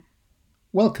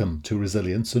Welcome to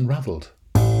Resilience Unravelled.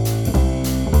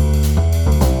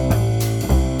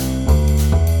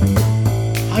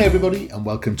 Hi everybody and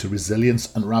welcome to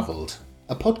Resilience Unravelled,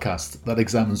 a podcast that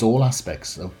examines all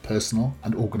aspects of personal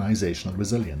and organisational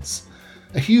resilience.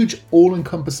 A huge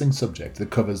all-encompassing subject that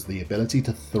covers the ability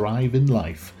to thrive in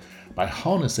life by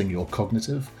harnessing your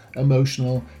cognitive,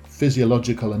 emotional,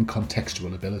 physiological and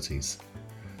contextual abilities.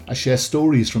 I share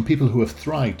stories from people who have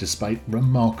thrived despite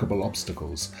remarkable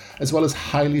obstacles, as well as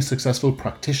highly successful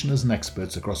practitioners and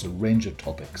experts across a range of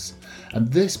topics. And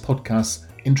this podcast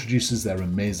introduces their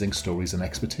amazing stories and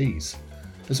expertise,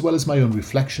 as well as my own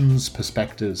reflections,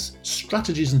 perspectives,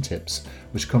 strategies and tips,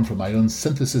 which come from my own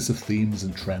synthesis of themes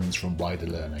and trends from wider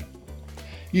learning.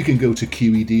 You can go to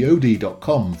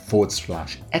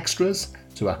qedod.com/extras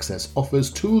to access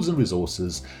offers, tools and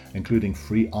resources, including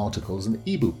free articles and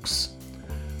ebooks.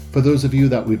 For those of you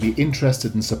that would be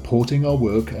interested in supporting our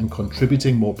work and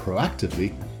contributing more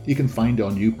proactively, you can find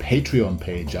our new Patreon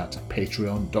page at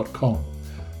patreon.com.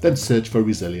 Then search for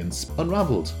Resilience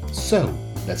Unravelled. So,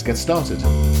 let's get started.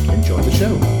 Enjoy the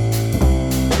show.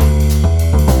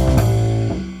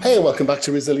 Hey, and welcome back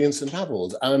to Resilience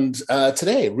Unravelled. And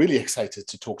today, really excited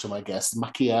to talk to my guest,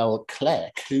 Machiel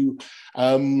Klerk, who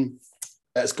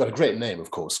it's got a great name, of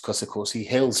course, because he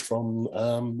hails from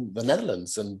the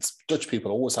Netherlands, and Dutch people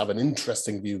always have an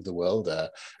interesting view of the world, a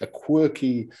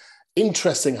quirky,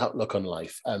 interesting outlook on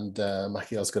life. And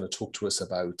Machiel's going to talk to us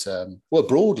about,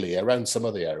 broadly around some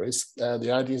of the areas,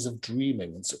 the ideas of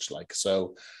dreaming and such like.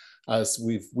 So, as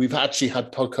we've actually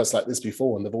had podcasts like this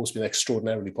before, and they've always been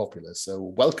extraordinarily popular.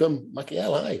 So, welcome,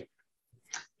 Machiel. Hi.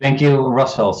 Thank you,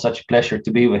 Russell. Such a pleasure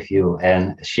to be with you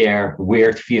and share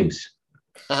weird views.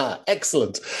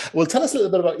 Excellent. Well, tell us a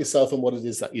little bit about yourself and what it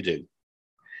is that you do.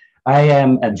 I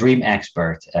am a dream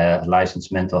expert, a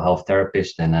licensed mental health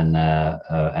therapist, and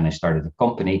I started a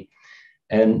company.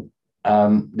 And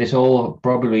this all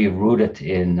probably rooted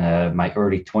in my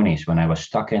early 20s when I was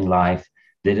stuck in life,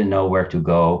 didn't know where to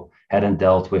go, hadn't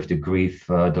dealt with the grief,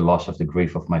 the loss of the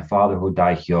grief of my father who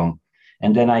died young.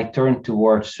 And then I turned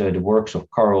towards the works of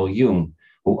Carl Jung,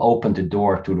 who opened the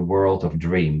door to the world of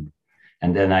dream.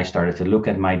 And then I started to look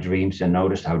at my dreams and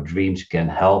noticed how dreams can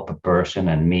help a person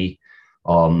and me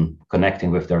on connecting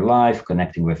with their life,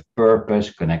 connecting with purpose,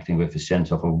 connecting with a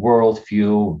sense of a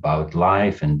worldview about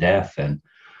life and death and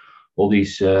all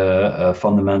these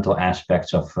fundamental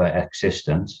aspects of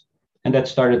existence. And that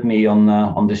started me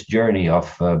on this journey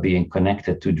of being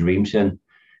connected to dreams and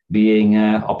being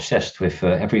obsessed with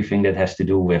everything that has to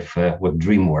do with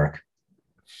dream work.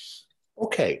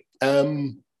 Okay.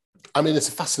 It's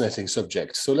a fascinating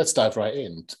subject, so let's dive right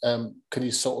in. Can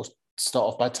you sort of start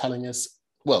off by telling us,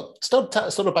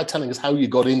 by telling us how you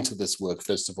got into this work,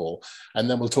 first of all, and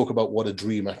then we'll talk about what a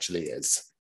dream actually is.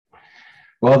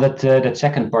 Well, that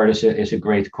second part is a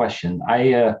great question.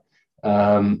 I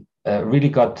really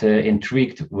got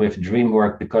intrigued with dream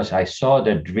work because I saw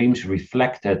that dreams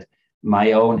reflected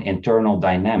my own internal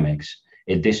dynamics.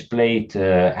 It displayed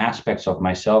aspects of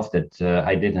myself that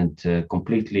I didn't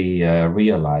completely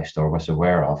realize or was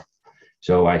aware of.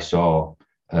 So I saw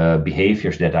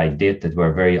behaviors that I did that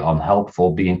were very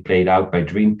unhelpful being played out by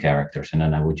dream characters. And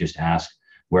then I would just ask,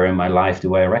 where in my life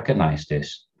do I recognize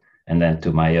this? And then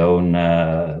to my own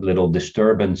little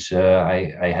disturbance,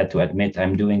 I had to admit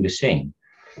I'm doing the same.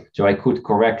 So I could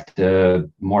correct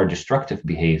more destructive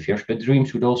behaviors, but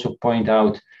dreams would also point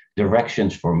out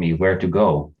directions for me, where to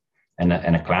go. And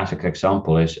a classic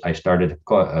example is I started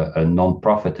a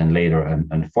non-profit and later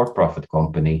a for-profit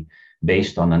company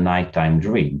based on a nighttime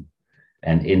dream.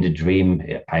 And in the dream,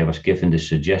 I was given the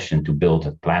suggestion to build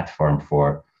a platform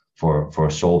for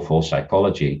soulful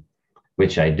psychology,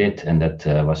 which I did. And that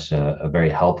was a very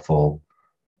helpful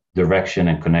direction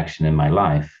and connection in my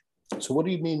life. So what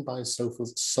do you mean by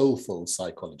soulful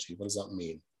psychology? What does that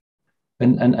mean?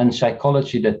 And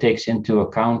psychology that takes into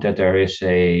account that there is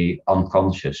a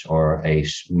unconscious or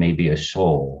maybe a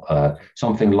soul,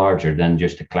 something larger than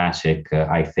just a classic,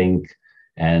 I think,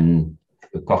 and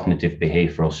cognitive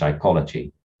behavioral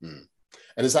psychology.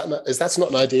 And is that's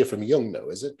not an idea from Jung, though,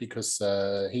 is it? Because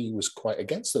he was quite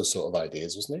against those sort of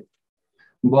ideas, wasn't he?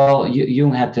 Well,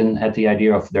 Jung had the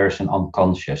idea of there's an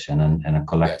unconscious and a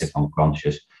collective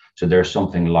unconscious. So there's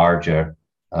something larger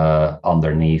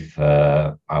underneath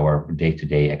our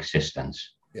day-to-day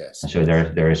existence. Yes. And so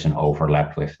there is an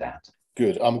overlap with that.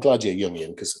 Good. I'm glad you're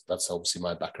Jungian because that's obviously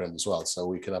my background as well. So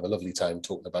we can have a lovely time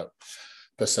talking about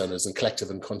personas and collective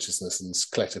unconsciousness and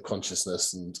collective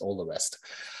consciousness and all the rest.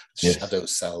 Yes. Shadow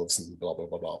selves and blah, blah,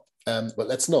 blah, blah. But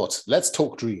let's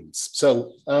talk dreams.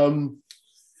 So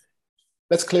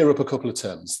Let's clear up a couple of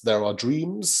terms. There are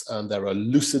dreams, and there are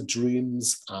lucid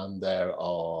dreams, and there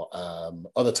are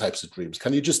other types of dreams.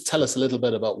 Can you just tell us a little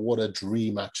bit about what a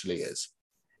dream actually is?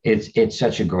 It's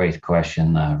such a great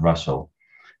question, Russell.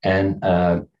 And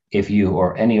if you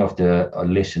or any of the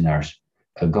listeners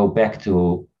go back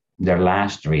to their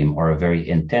last dream or a very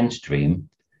intense dream,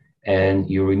 and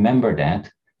you remember that,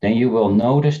 then you will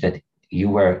notice that you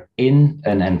were in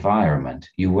an environment,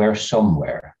 you were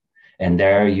somewhere. And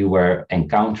there you were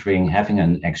having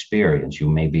an experience. You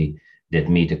maybe did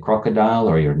meet a crocodile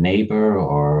or your neighbor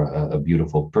or a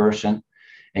beautiful person,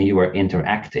 and you were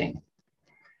interacting.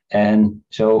 And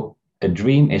so a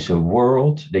dream is a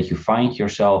world that you find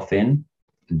yourself in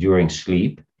during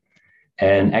sleep.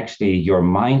 And actually your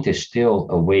mind is still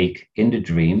awake in the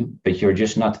dream, but you're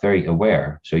just not very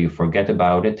aware. So you forget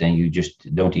about it and you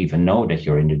just don't even know that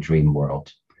you're in the dream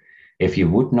world. If you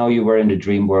would know you were in the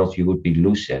dream world, you would be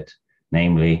lucid.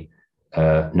 Namely,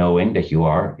 knowing that you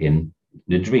are in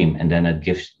the dream. And then it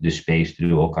gives the space to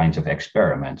do all kinds of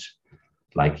experiments,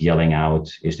 like yelling out,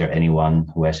 is there anyone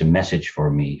who has a message for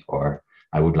me? Or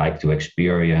I would like to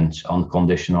experience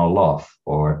unconditional love.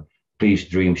 Or please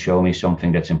dream, show me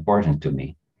something that's important to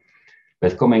me.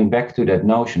 But coming back to that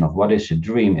notion of what is a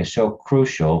dream is so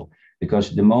crucial,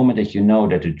 because the moment that you know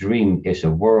that a dream is a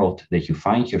world that you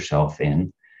find yourself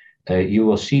in, you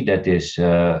will see that this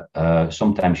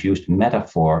sometimes used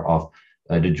metaphor of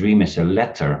the dream is a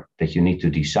letter that you need to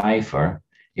decipher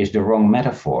is the wrong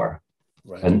metaphor.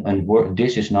 Right. And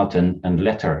this is not a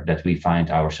letter that we find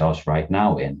ourselves right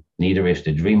now in. Neither is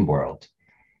the dream world.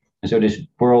 And so this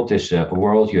world is a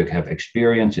world you have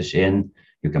experiences in.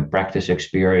 You can practice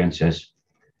experiences.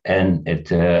 And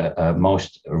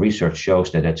most research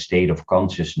shows that state of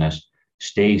consciousness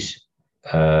stays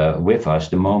with us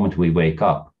the moment we wake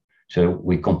up. So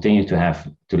we continue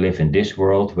to live in this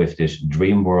world with this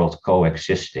dream world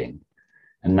coexisting.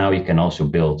 And now you can also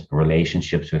build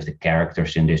relationships with the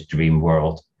characters in this dream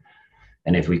world.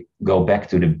 And if we go back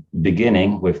to the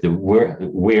beginning with the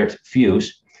weird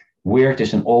views, weird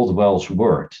is an Old Welsh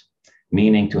word,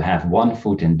 meaning to have one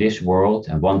foot in this world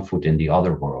and one foot in the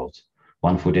other world,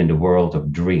 one foot in the world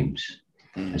of dreams.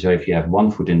 And so if you have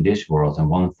one foot in this world and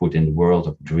one foot in the world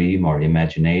of dream or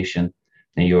imagination,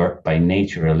 then you're by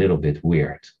nature a little bit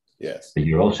weird. Yes. But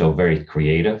you're also very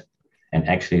creative. And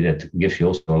actually that gives you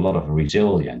also a lot of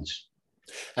resilience.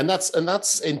 And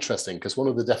that's interesting, because one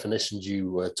of the definitions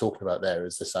you were talking about there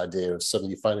is this idea of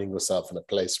suddenly finding yourself in a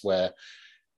place where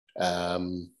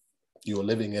you're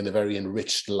living in a very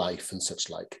enriched life and such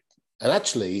like. And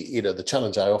actually, the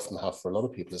challenge I often have for a lot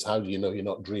of people is, how do you know you're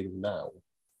not dreaming now?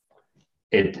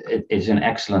 It is an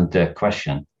excellent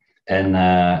question. And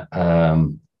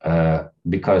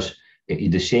because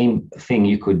the same thing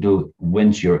you could do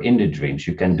once you're in the dreams.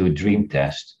 You can do a dream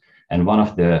test. And one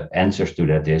of the answers to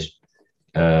that is,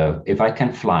 if I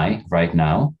can fly right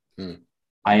now,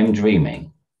 I am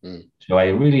dreaming. So I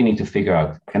really need to figure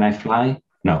out, can I fly?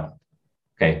 No.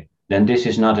 Okay, then this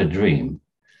is not a dream.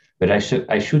 But I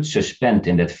should suspend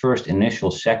in that first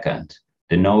initial second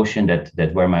the notion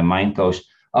that where my mind goes,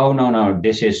 oh, no,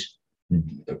 this is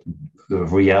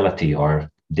reality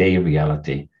or day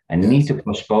reality. I need to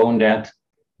postpone that,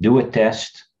 do a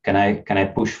test. Can I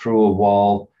push through a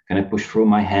wall? Can I push through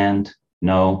my hand?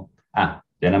 No.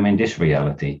 Then I'm in this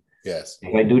reality. Yes.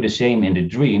 If I do the same in the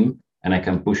dream and I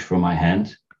can push through my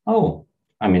hand, oh,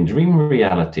 I'm in dream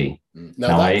reality. And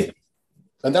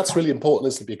that's really important,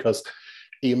 isn't it? Because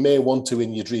you may want to,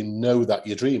 in your dream, know that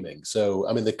you're dreaming. So,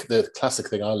 I mean, the classic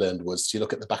thing I learned was you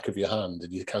look at the back of your hand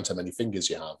and you count how many fingers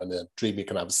you have. And in a dream, you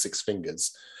can have 6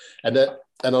 fingers.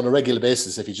 And on a regular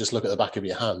basis, if you just look at the back of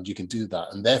your hand, you can do that.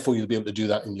 And therefore, you'll be able to do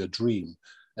that in your dream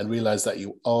and realize that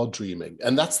you are dreaming.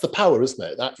 And that's the power, isn't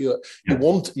it? That you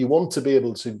want to be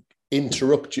able to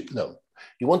interrupt.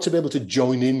 You want to be able to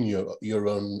join in your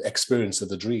own experience of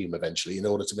the dream eventually in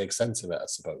order to make sense of it, I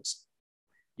suppose.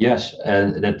 Yes,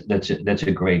 that's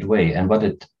a great way. And what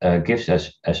it gives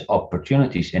us as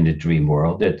opportunities in the dream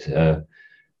world, that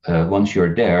once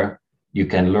you're there, you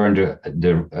can learn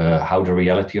how the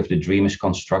reality of the dream is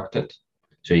constructed.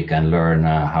 So you can learn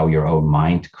how your own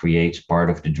mind creates part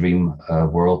of the dream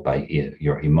world by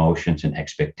your emotions and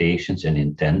expectations and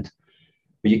intent.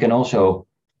 But you can also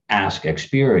ask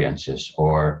experiences,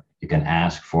 or you can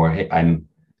ask for, hey,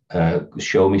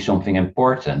 show me something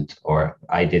important. Or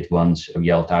I did once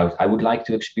yelled out, I would like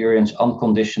to experience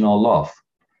unconditional love.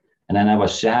 And then I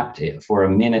was zapped for a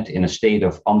minute in a state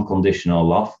of unconditional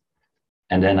love.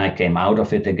 And then I came out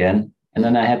of it again. And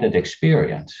then I had that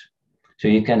experience. So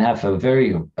you can have a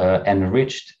very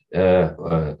enriched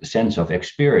sense of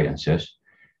experiences.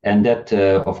 And that,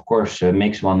 of course,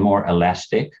 makes one more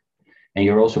elastic. And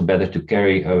you're also better to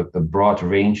carry a broad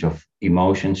range of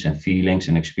emotions and feelings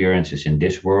and experiences in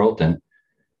this world, and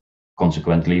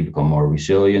consequently become more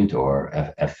resilient or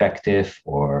effective,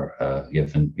 or you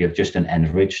have just an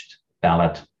enriched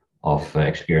palette of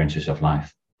experiences of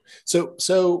life.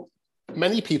 So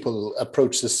many people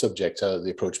approach this subject.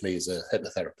 They approach me as a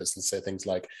hypnotherapist and say things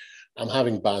like, "I'm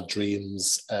having bad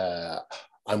dreams.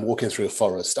 I'm walking through a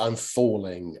forest. I'm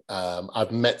falling.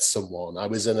 I've met someone. I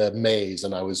was in a maze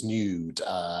and I was nude."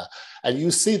 And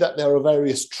you see that there are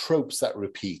various tropes that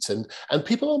repeat, and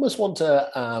people almost want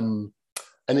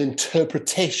an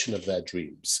interpretation of their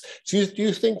dreams. Do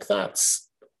you think that's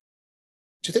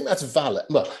valid?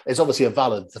 Well, it's obviously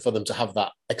valid for them to have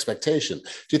that expectation.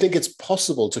 Do you think it's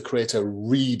possible to create a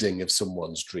reading of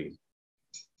someone's dream?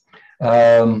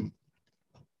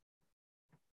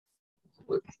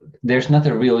 There's not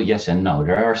a real yes and no.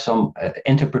 There are some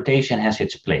interpretation has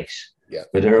its place, yeah,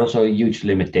 but there are also huge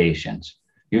limitations.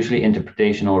 Usually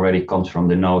interpretation already comes from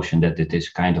the notion that it is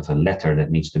kind of a letter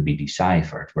that needs to be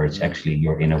deciphered, where it's actually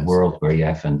you're in a world where you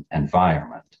have an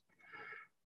environment.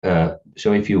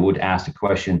 So if you would ask the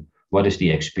question, what is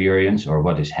the experience or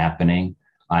what is happening?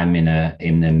 I'm in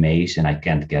a maze and I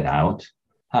can't get out.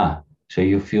 So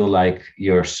you feel like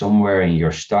you're somewhere and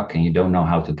you're stuck and you don't know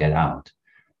how to get out.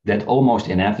 That almost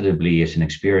inevitably is an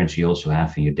experience you also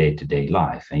have in your day-to-day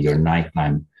life, and your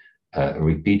nighttime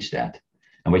repeats that.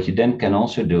 And what you then can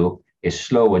also do is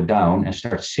slow it down and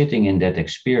start sitting in that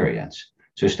experience.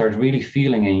 So start really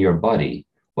feeling in your body.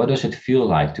 What does it feel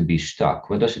like to be stuck?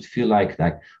 What does it feel like,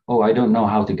 oh, I don't know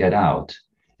how to get out?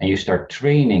 And you start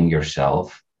training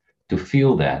yourself to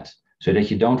feel that, so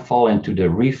that you don't fall into the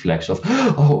reflex of,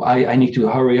 oh, I need to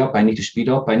hurry up, I need to speed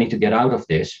up, I need to get out of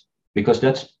this, because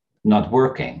that's not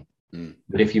working.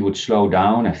 But if you would slow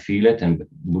down and feel it and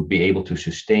would be able to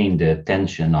sustain the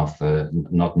tension of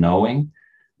not knowing,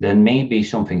 then maybe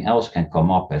something else can come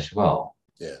up as well.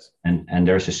 Yes. And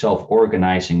there's a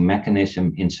self-organizing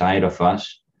mechanism inside of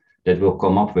us that will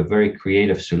come up with very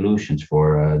creative solutions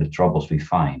for the troubles we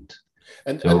find.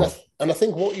 And I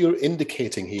think what you're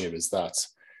indicating here is that,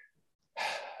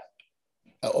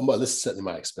 well, this is certainly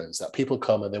my experience, that people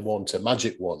come and they want a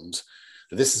magic wand.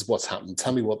 This is what's happened.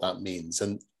 Tell me what that means.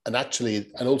 And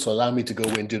also allow me to go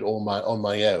and do it all on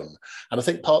my own. And I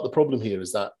think part of the problem here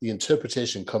is that the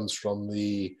interpretation comes from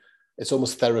it's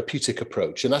almost therapeutic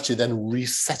approach, and actually then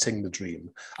resetting the dream.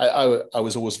 I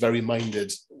was always very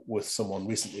minded with someone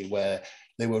recently where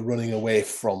they were running away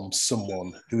from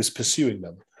someone who was pursuing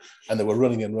them, and they were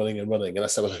running and running and running. And I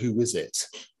said, well, who is it?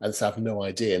 And so I have no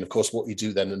idea. And of course, what you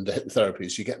do then in the hypnotherapy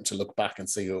is you get them to look back and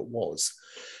see who it was.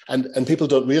 And people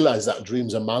don't realize that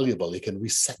dreams are malleable. You can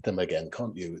reset them again,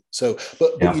 can't you? So,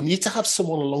 but you need to have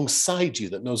someone alongside you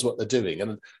that knows what they're doing.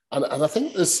 And I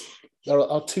think there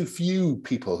are too few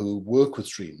people who work with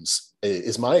dreams,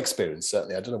 is my experience,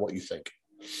 certainly. I don't know what you think.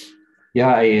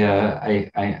 Yeah,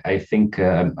 I think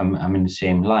I'm in the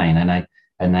same line,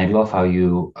 and I love how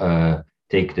you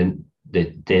take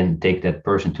that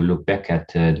person to look back at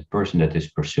the person that is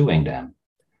pursuing them,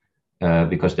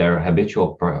 because their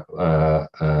habitual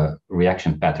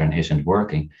reaction pattern isn't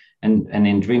working, and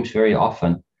in dreams very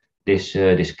often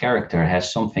this character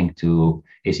has something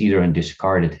is either a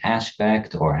discarded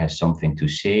aspect, or has something to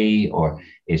say, or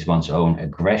is one's own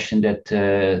aggression that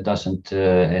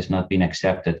has not been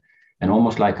accepted. And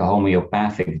almost like a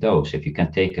homeopathic dose, if you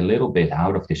can take a little bit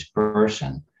out of this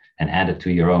person and add it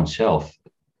to your own self,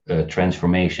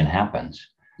 transformation happens.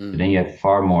 So then you have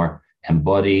far more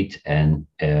embodied and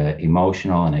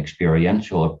emotional and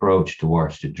experiential approach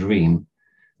towards the dream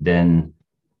than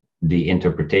the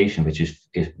interpretation,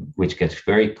 which gets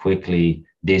very quickly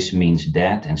this means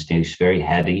that, and stays very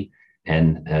heady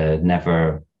and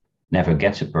never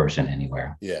gets a person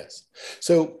anywhere. Yes.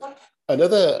 So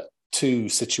another two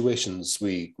situations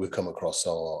we come across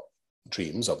are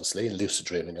dreams, obviously, and lucid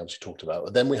dreaming, as we talked about.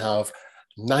 But then we have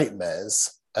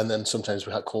nightmares, and then sometimes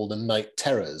we call them night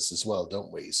terrors as well,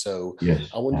 don't we? So yes.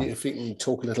 I wonder if we can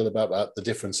talk a little about the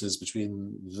differences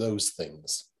between those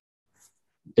things.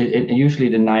 Usually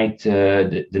the night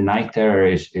terror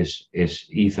is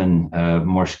even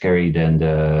more scary than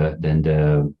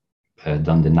the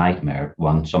nightmare.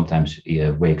 One sometimes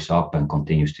wakes up and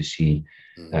continues to see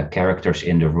characters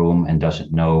in the room and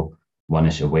doesn't know one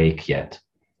is awake yet,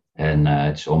 and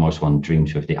it's almost one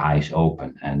dreams with the eyes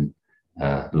open, and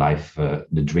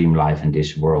the dream life and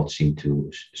this world seem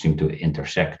to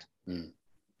intersect.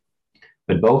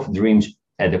 But both dreams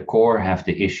at the core have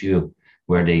the issue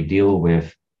where they deal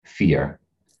with fear,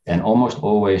 and almost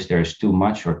always there's too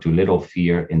much or too little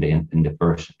fear in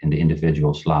the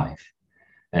individual's life.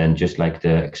 And just like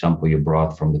the example you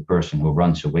brought from the person who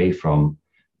runs away from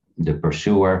the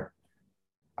pursuer,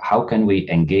 how can we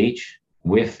engage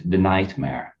with the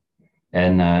nightmare?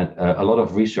 And a lot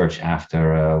of research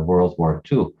after World War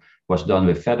II was done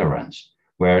with veterans,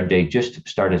 where they just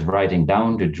started writing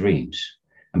down the dreams.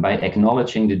 And by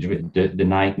acknowledging the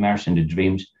nightmares and the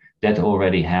dreams, that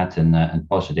already had a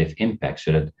positive impact,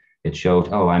 so that it showed,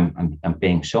 oh, I'm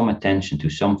paying some attention to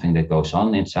something that goes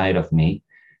on inside of me.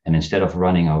 And instead of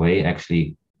running away,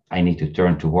 actually, I need to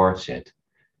turn towards it.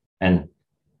 And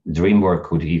dream work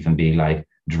could even be like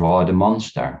draw the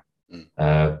monster,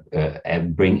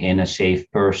 bring in a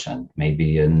safe person,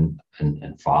 maybe a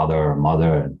father or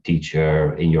mother, a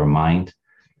teacher in your mind.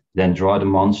 Then draw the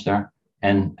monster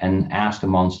and ask the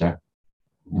monster,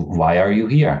 why are you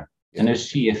here? And then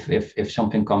see if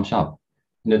something comes up.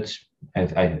 And that's,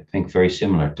 I think, very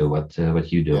similar to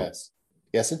what you do.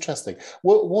 Yes, interesting.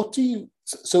 What do you?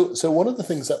 So one of the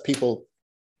things that people,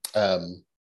 I'm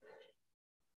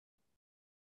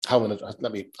trying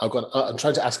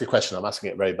to ask a question. I'm asking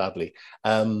it very badly.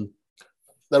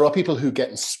 There are people who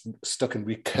get stuck in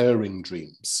recurring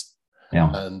dreams. Yeah.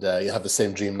 And you have the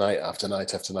same dream night after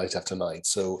night after night after night.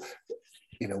 So,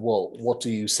 what do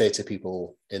you say to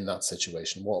people in that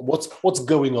situation? What's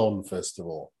going on, first of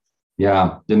all?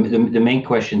 Yeah, the main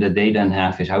question that they then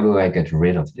have is, how do I get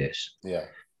rid of this? Yeah.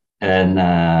 And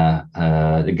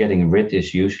the getting rid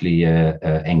is usually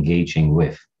engaging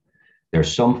with.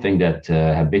 There's something that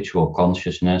habitual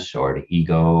consciousness or the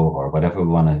ego or whatever we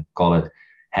want to call it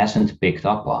hasn't picked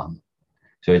up on.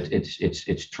 So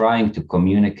it's trying to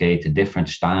communicate a different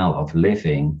style of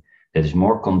living that is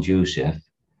more conducive,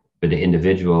 but the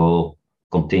individual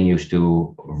continues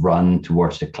to run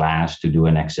towards the class to do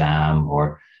an exam,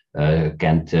 or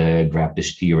can't grab the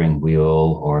steering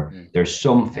wheel, or there's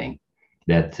something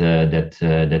that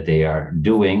they are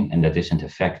doing and that isn't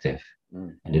effective.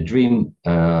 And the dream,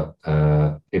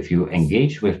 if you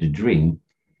engage with the dream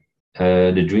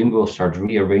will start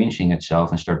rearranging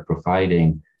itself and start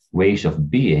providing ways of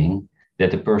being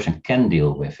that the person can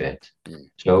deal with it.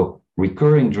 So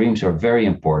recurring dreams are very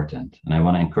important. And I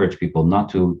want to encourage people not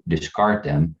to discard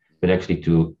them, but actually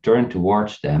to turn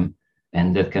towards them.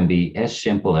 And that can be as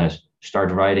simple as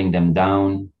start writing them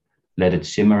down, let it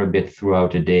simmer a bit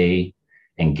throughout the day,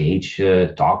 engage,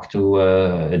 talk to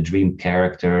a dream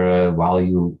character while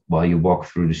you walk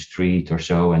through the street or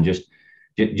so, and just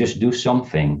do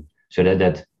something so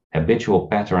that habitual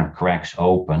pattern cracks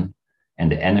open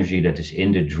and the energy that is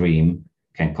in the dream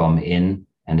can come in,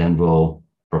 and then will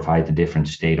provide a different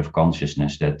state of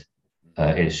consciousness that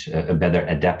is a better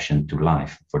adaptation to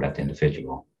life for that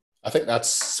individual. I think that's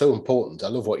so important. I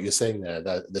love what you're saying there,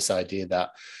 that this idea that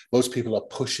most people are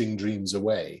pushing dreams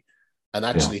away and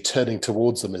actually turning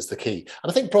towards them is the key.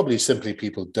 And I think probably simply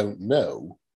people don't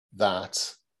know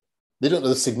that. They don't know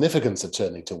the significance of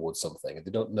turning towards something.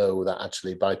 They don't know that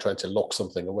actually by trying to lock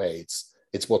something away,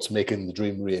 it's what's making the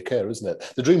dream reoccur, isn't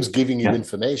it? The dream's giving you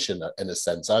information in a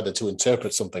sense, either to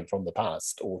interpret something from the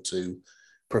past or to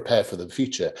prepare for the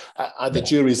future. The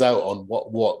jury's out on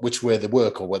which way they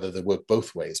work, or whether they work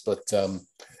both ways. But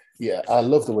I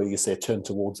love the way you say turn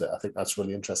towards it. I think that's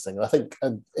really interesting. And I think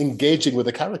engaging with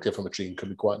a character from a dream can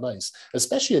be quite nice,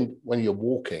 especially when you're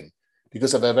walking,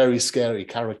 because of a very scary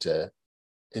character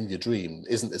in your dream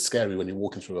isn't as scary when you're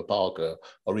walking through a park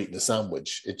or eating a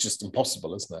sandwich. It's just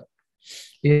impossible, isn't it?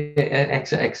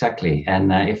 Yeah, exactly.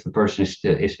 And if the person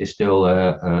is still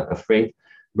afraid,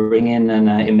 bring in an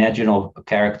imaginal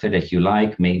character that you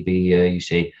like. Maybe you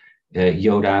say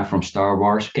Yoda from Star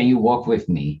Wars. Can you walk with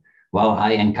me while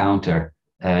I encounter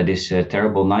this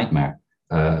terrible nightmare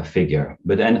figure?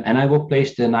 And I will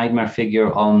place the nightmare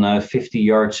figure on 50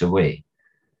 yards away.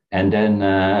 And then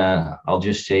I'll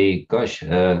just say, gosh,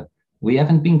 we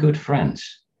haven't been good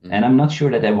friends. And I'm not sure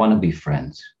that I want to be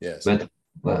friends. Yes.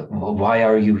 But why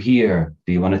are you here?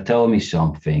 Do you want to tell me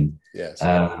something? Yes.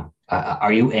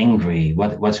 Are you angry?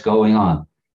 What's going on?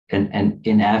 And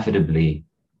inevitably,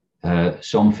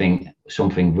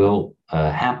 something will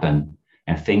happen,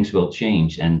 and things will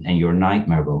change, and your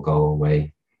nightmare will go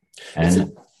away.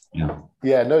 And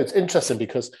it's interesting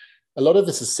because a lot of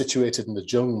this is situated in the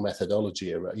Jung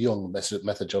methodology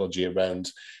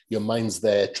around your mind's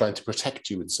there trying to protect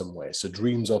you in some way. So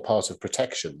dreams are part of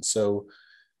protection. So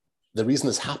the reason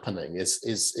it's happening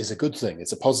is a good thing.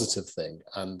 It's a positive thing.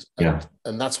 And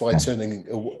that's why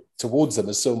turning towards them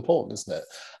is so important, isn't it?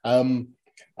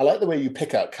 I like the way you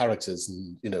pick out characters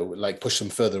and, like push them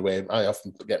further away. I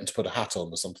often get them to put a hat on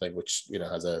or something, which,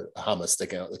 has a hammer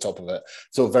sticking out the top of it.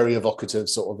 So very evocative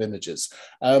sort of images.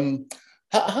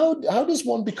 How does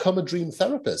one become a dream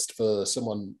therapist for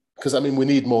someone Because I mean, we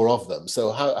need more of them.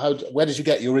 So where did you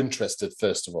get your interest at,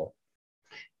 first of all?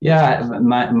 Yeah,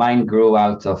 mine grew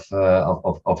out of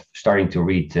starting to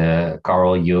read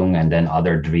Carl Jung and then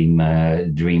other dream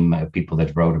people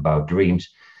that wrote about dreams,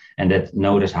 and that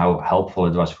noticed how helpful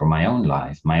it was for my own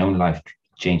life. My own life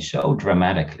changed so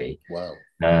dramatically. Wow.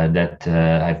 That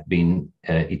I've been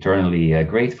eternally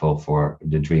grateful for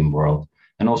the dream world,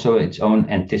 and also its own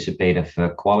anticipative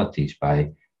qualities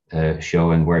by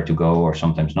showing where to go or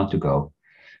sometimes not to go.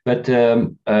 But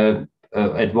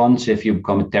at once, if you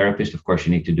become a therapist, of course,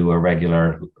 you need to do a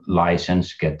regular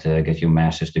license, get your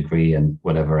master's degree and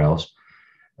whatever else.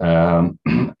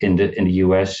 In the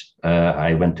US,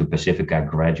 I went to Pacifica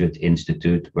Graduate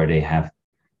Institute, where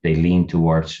they lean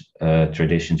towards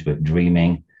traditions with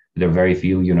dreaming. There are very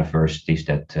few universities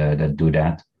that do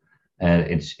that.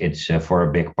 It's for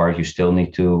a big part, you still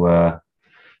need to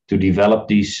develop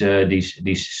these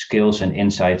skills and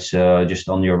insights just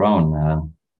on your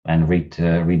own. And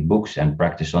read books and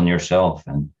practice on yourself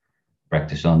and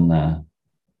practice on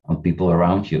people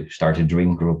around you. Start a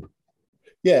dream group.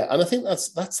 Yeah, and I think that's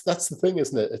the thing,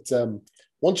 isn't it? It's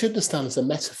once you understand it's a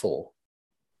metaphor.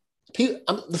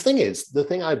 The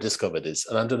thing I've discovered is,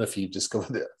 and I don't know if you've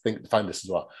discovered it, find this as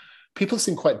well. People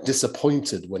seem quite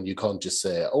disappointed when you can't just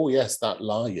say, "Oh yes, that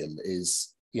lion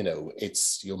is,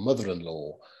 it's your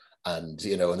mother-in-law." And,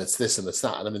 and it's this and it's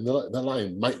that. And I mean, the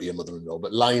lion might be a mother-in-law,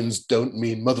 but lions don't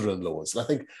mean mother-in-laws. And I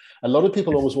think a lot of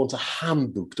people always want a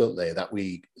handbook, don't they? That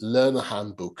we learn a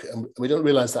handbook and we don't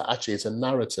realize that actually it's a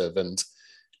narrative and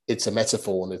it's a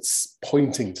metaphor and it's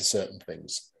pointing to certain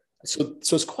things. So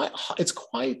it's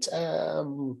quite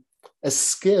a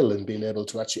skill in being able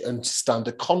to actually understand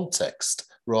a context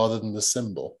rather than the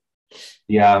symbol.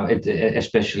 Yeah,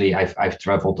 especially I've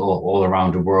traveled all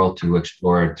around the world to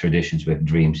explore traditions with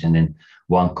dreams. And in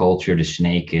one culture, the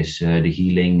snake is the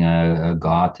healing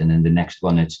god, and in the next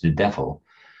one, it's the devil.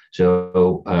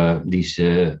 So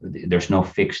there's no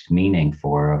fixed meaning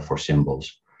for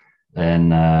symbols,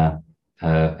 and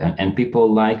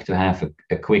people like to have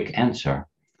a quick answer.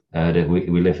 That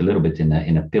we live a little bit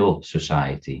in a pill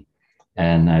society,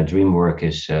 and dream work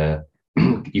is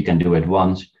you can do it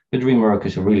once. But dream work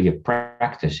is really a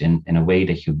practice in a way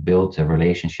that you build a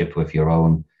relationship with your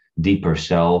own deeper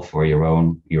self or your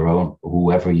own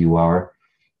whoever you are,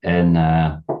 and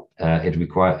it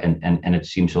requires and it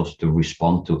seems also to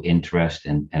respond to interest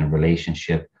and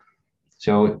relationship.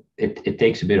 So it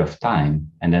takes a bit of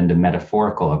time, and then the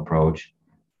metaphorical approach.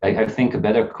 I think a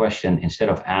better question, instead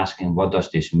of asking what does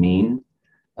this mean,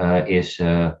 is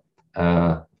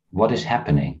what is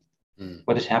happening.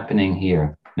 What is happening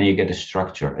here? Then you get a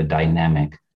structure, a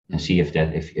dynamic, and see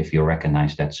if you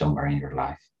recognize that somewhere in your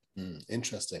life.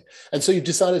 Interesting. And so you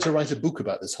decided to write a book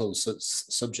about this whole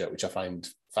subject, which I find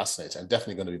fascinating. I'm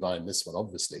definitely going to be buying this one,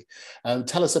 obviously.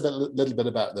 Tell us a little bit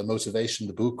about the motivation,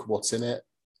 the book, what's in it,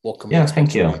 what can we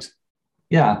expect to read?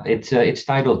 Yeah, it's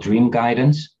titled Dream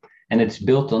Guidance, and it's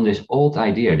built on this old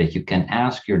idea that you can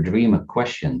ask your dream a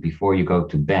question before you go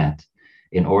to bed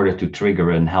in order to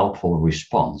trigger an helpful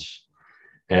response.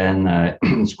 And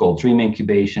it's called dream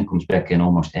incubation, comes back in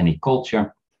almost any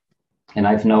culture. And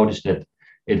I've noticed that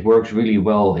it works really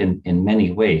well in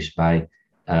many ways by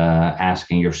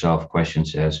asking yourself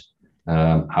questions as,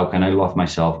 how can I love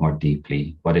myself more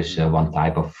deeply? What is one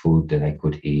type of food that I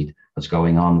could eat? What's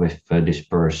going on with this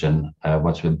person?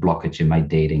 What's the blockage in my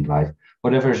dating life?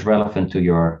 Whatever is relevant to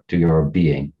your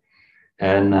being.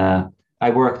 And I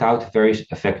worked out a very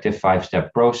effective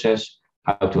 5-step process.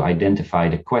 How to identify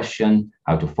the question,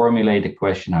 how to formulate the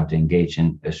question, how to engage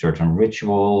in a certain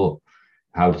ritual,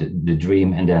 the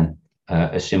dream, and then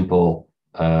a simple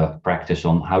practice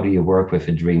on how do you work with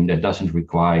a dream that doesn't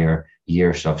require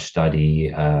years of study,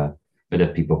 but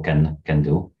that people can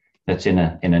do. That's in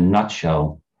a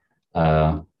nutshell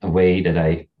a way that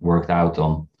I worked out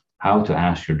on how to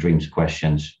ask your dreams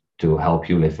questions to help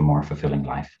you live a more fulfilling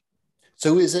life.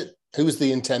 So who's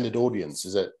the intended audience?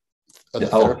 Is it other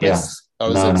therapists? Yeah.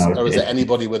 Or is it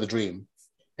anybody with a dream?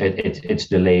 It's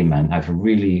the layman. I've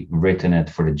really written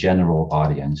it for the general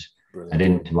audience. Brilliant. I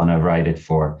didn't want to write it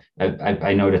for.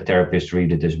 I know that therapists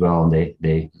read it as well, and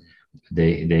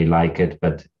they like it.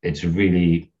 But it's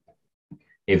really,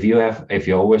 if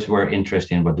you always were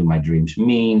interested in what do my dreams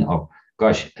mean, or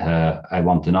gosh, I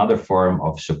want another form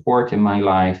of support in my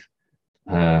life,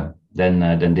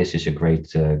 then this is a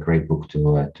great book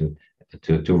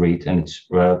to read, and it's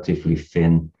relatively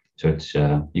thin. So it's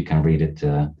you can read it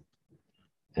in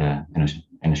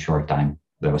a short time.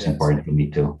 That was important for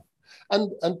me too.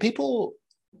 And people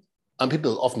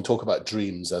often talk about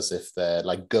dreams as if they're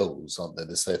like goals, aren't they?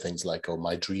 They say things like, "Oh,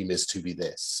 my dream is to be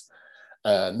this,"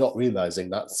 not realizing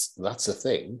that's a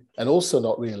thing, and also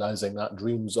not realizing that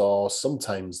dreams are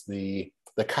sometimes the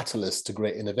catalyst to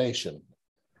great innovation.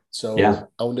 So Yeah.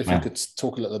 I wonder if you could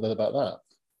talk a little bit about that.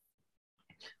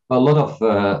 A lot of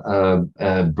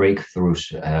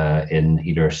breakthroughs in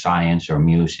either science or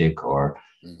music or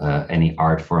any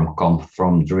art form come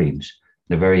from dreams.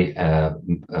 There are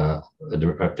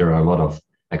a lot of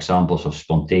examples of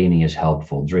spontaneous,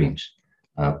 helpful dreams.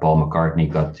 Paul McCartney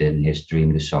got in his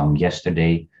dream the song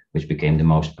 "Yesterday," which became the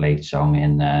most played song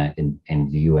in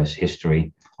the U.S.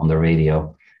 history on the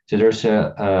radio. So there's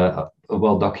a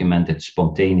well-documented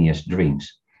spontaneous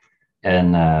dreams,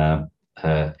 and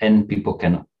people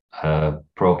can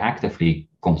proactively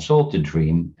consult the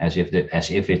dream as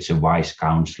if it's a wise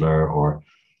counselor, or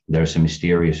there's a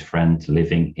mysterious friend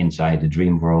living inside the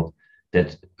dream world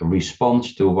that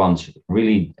responds to one's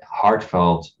really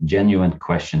heartfelt, genuine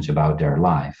questions about their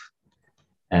life.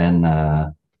 And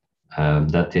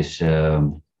that is,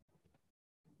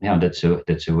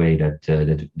 that's a way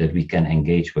that we can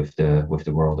engage with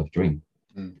the world of dream.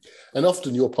 And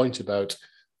often your point about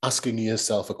asking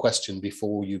yourself a question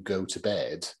before you go to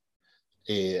bed.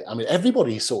 I mean,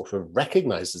 everybody sort of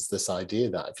recognizes this idea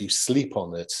that if you sleep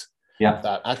on it,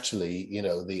 that actually,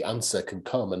 the answer can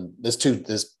come. And there's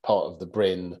part of the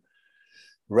brain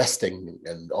resting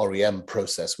and REM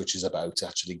process, which is about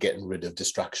actually getting rid of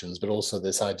distractions, but also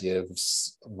this idea of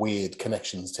weird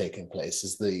connections taking place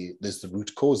is the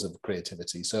root cause of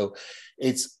creativity. So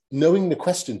it's knowing the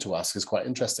question to ask is quite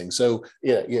interesting. So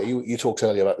you talked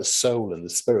earlier about the soul and the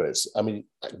spirits. I mean,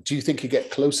 do you think you get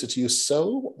closer to your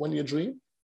soul when you dream?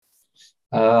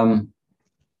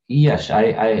 Yes,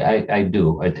 I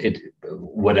do.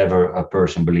 Whatever a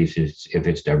person believes, if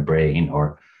it's their brain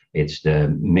or it's the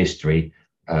mystery.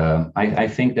 I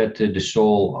think that the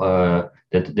soul,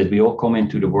 that we all come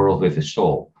into the world with a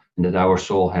soul, and that our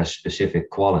soul has specific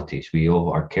qualities. We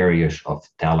all are carriers of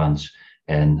talents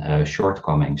and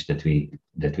shortcomings that we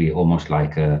almost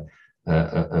like a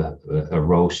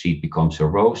rose seed becomes a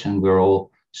rose, and we're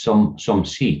all some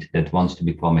seed that wants to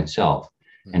become itself.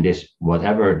 And this,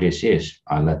 whatever this is,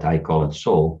 I call it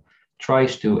soul,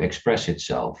 tries to express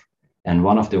itself. And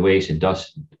one of the ways it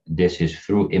does this is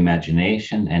through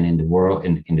imagination. And in the world,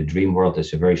 in the dream world,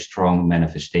 there's a very strong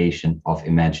manifestation of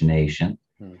imagination.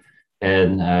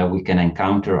 And we can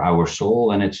encounter our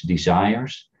soul and its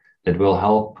desires that will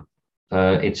help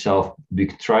itself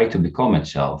try to become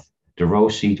itself. The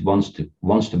rose seed wants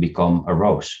to become a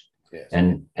rose, yes.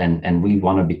 and we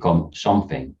want to become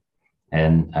something.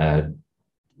 And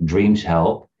dreams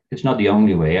help. It's not the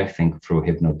only way. I think through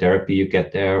hypnotherapy you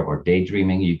get there, or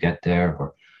daydreaming you get there,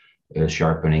 or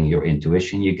sharpening your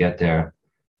intuition you get there.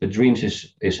 But dreams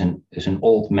is an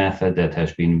old method that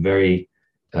has been very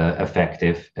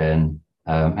effective and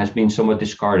has been somewhat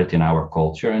discarded in our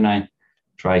culture. And I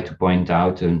try to point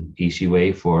out an easy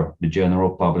way for the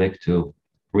general public to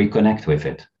reconnect with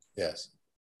it. Yes.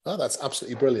 Oh, that's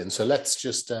absolutely brilliant. So let's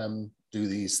just do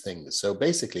these things. So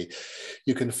basically,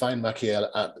 you can find Machiel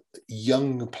at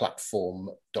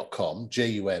jungplatform.com,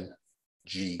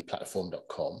 Jung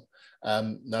platform.com.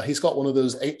 Now, he's got one of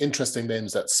those interesting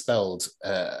names that's spelled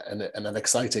in an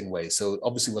exciting way. So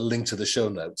obviously, we'll link to the show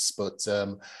notes, but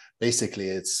basically,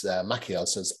 it's Machiel,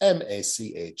 so it's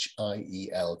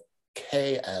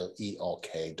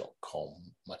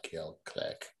MachielKlerk.com,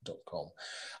 MachielKlerk.com.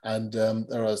 And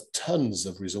there are tons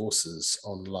of resources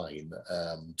online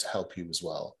to help you as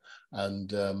well.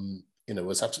 And,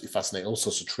 it's absolutely fascinating, all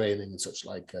sorts of training and such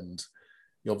like. And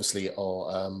you obviously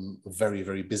are very,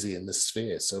 very busy in this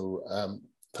sphere. So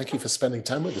thank you for spending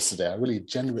time with us today. I really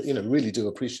really do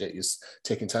appreciate you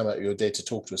taking time out of your day to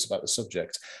talk to us about the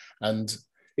subject. And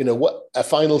what a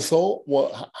final thought?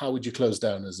 How would you close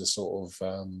down as a sort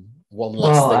of one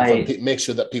last thing? Make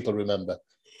sure that people remember.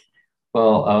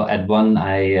 Well, at one,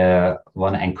 I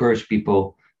want to encourage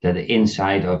people that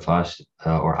inside of us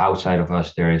or outside of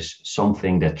us, there is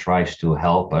something that tries to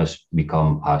help us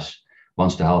become us,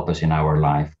 wants to help us in our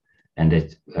life, and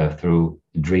that through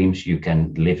dreams you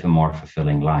can live a more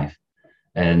fulfilling life.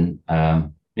 And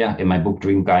in my book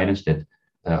Dream Guidance, that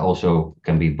also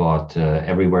can be bought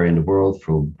everywhere in the world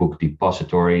through Book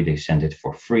Depository. They send it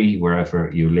for free wherever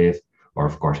you live, or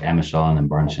of course Amazon and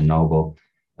Barnes and Noble.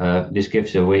 This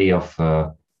gives a way of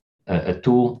a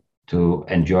tool to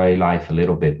enjoy life a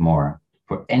little bit more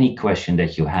for any question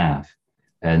that you have,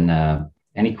 and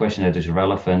any question that is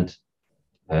relevant.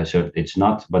 So it's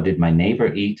not what did my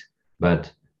neighbor eat,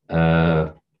 but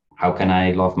how can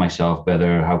I love myself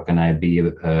better? How can I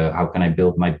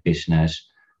build my business?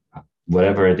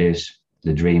 Whatever it is,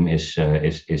 the dream is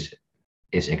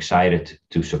excited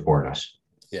to support us.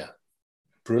 Yeah,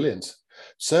 brilliant.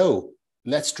 So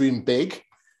let's dream big.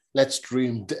 Let's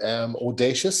dream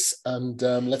audacious, and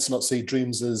let's not see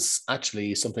dreams as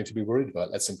actually something to be worried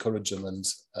about. Let's encourage them, and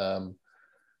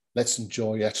let's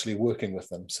enjoy actually working with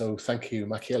them. So thank you,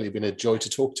 Michael. You've been a joy to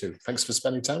talk to. Thanks for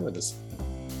spending time with us.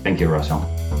 Thank you, Russell.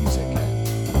 You take care.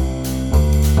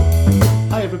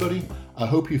 Hi, everybody. I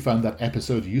hope you found that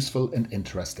episode useful and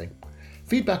interesting.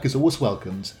 Feedback is always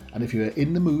welcomed, and if you are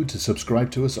in the mood to subscribe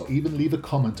to us or even leave a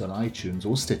comment on iTunes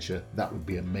or Stitcher, that would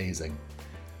be amazing.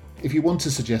 If you want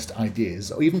to suggest ideas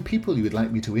or even people you would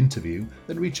like me to interview,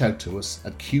 then reach out to us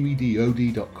at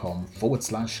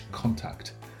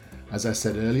qedod.com/contact. As I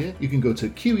said earlier, you can go to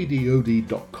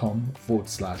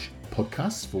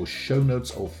qedod.com/podcasts for show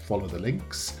notes or follow the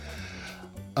links.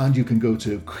 And you can go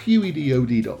to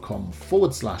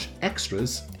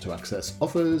qedod.com/extras to access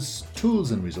offers,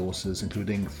 tools and resources,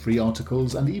 including free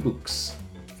articles and ebooks.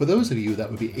 For those of you that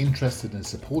would be interested in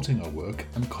supporting our work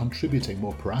and contributing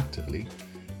more proactively,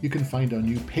 you can find our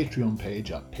new Patreon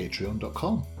page at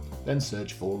patreon.com. Then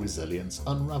search for Resilience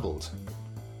Unraveled.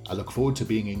 I look forward to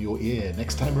being in your ear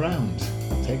next time around.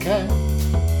 Take care.